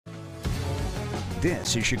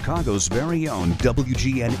This is Chicago's very own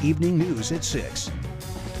WGN Evening News at 6.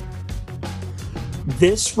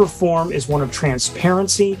 This reform is one of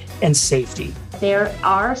transparency and safety. There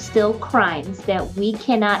are still crimes that we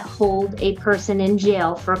cannot hold a person in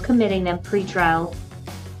jail for committing them pretrial,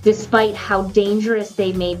 despite how dangerous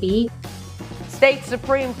they may be. State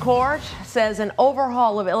Supreme Court says an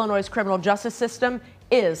overhaul of Illinois' criminal justice system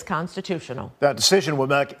is constitutional. That decision will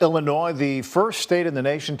make Illinois the first state in the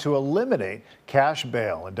nation to eliminate cash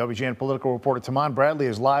bail. And WGN political reporter Taman Bradley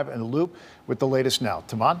is live in the loop with the latest now.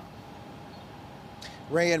 Taman?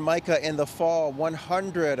 Ray and Micah, in the fall,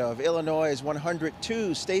 100 of Illinois'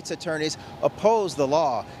 102 state's attorneys opposed the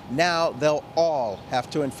law. Now they'll all have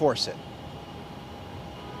to enforce it.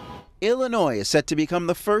 Illinois is set to become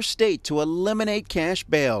the first state to eliminate cash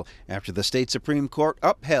bail after the state Supreme Court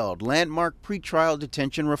upheld landmark pretrial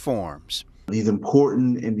detention reforms. These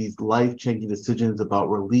important and these life-changing decisions about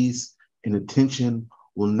release and detention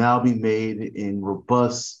will now be made in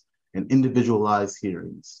robust and individualized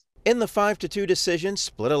hearings. In the 5-2 decision,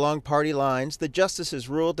 split along party lines, the justices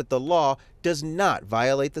ruled that the law does not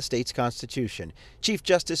violate the state's constitution. Chief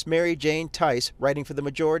Justice Mary Jane Tice, writing for the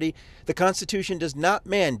majority, the Constitution does not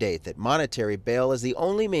mandate that monetary bail is the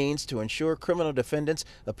only means to ensure criminal defendants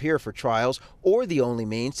appear for trials or the only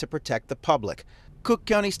means to protect the public. Cook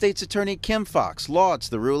County State's Attorney Kim Foxx lauds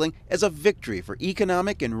the ruling as a victory for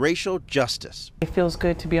economic and racial justice. It feels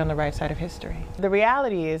good to be on the right side of history. The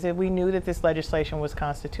reality is that we knew that this legislation was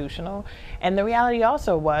constitutional, and the reality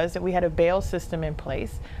also was that we had a bail system in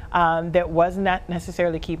place that was not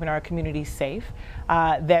necessarily keeping our communities safe,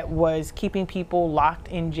 that was keeping people locked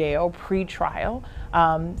in jail pre-trial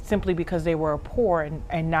simply because they were poor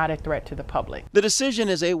and not a threat to the public. The decision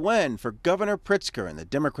is a win for Governor Pritzker and the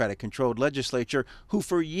Democratic-controlled legislature, who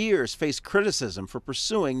for years faced criticism for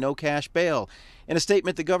pursuing no cash bail. In a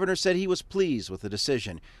statement, the governor said he was pleased with the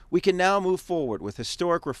decision. We can now move forward with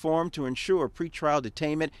historic reform to ensure pretrial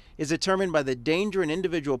detainment is determined by the danger an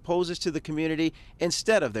individual poses to the community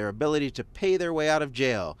instead of their ability to pay their way out of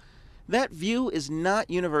jail. That view is not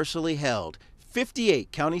universally held.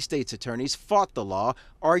 58 county state's attorneys fought the law,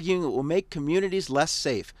 arguing it will make communities less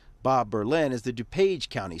safe. Bob Berlin is the DuPage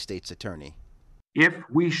County state's attorney. If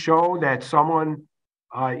we show that someone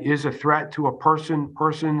is a threat to a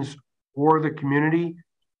persons or the community,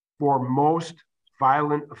 for most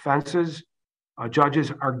violent offenses,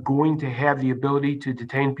 judges are going to have the ability to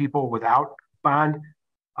detain people without bond,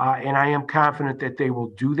 and I am confident that they will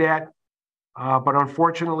do that. But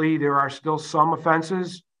unfortunately, there are still some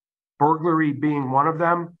offenses, burglary being one of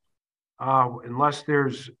them. Unless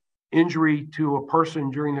there's injury to a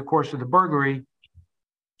person during the course of the burglary,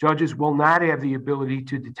 judges will not have the ability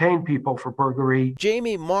to detain people for burglary.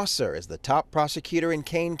 Jamie Mosser is the top prosecutor in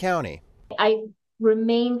Kane County. I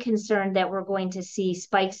remain concerned that we're going to see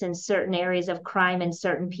spikes in certain areas of crime and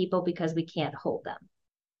certain people because we can't hold them.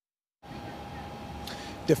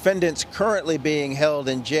 Defendants currently being held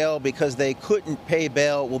in jail because they couldn't pay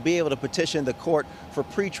bail will be able to petition the court for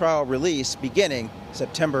pretrial release beginning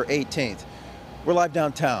September 18th. We're live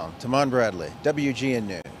downtown. Taman Bradley, WGN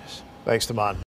News. Thanks, Taman.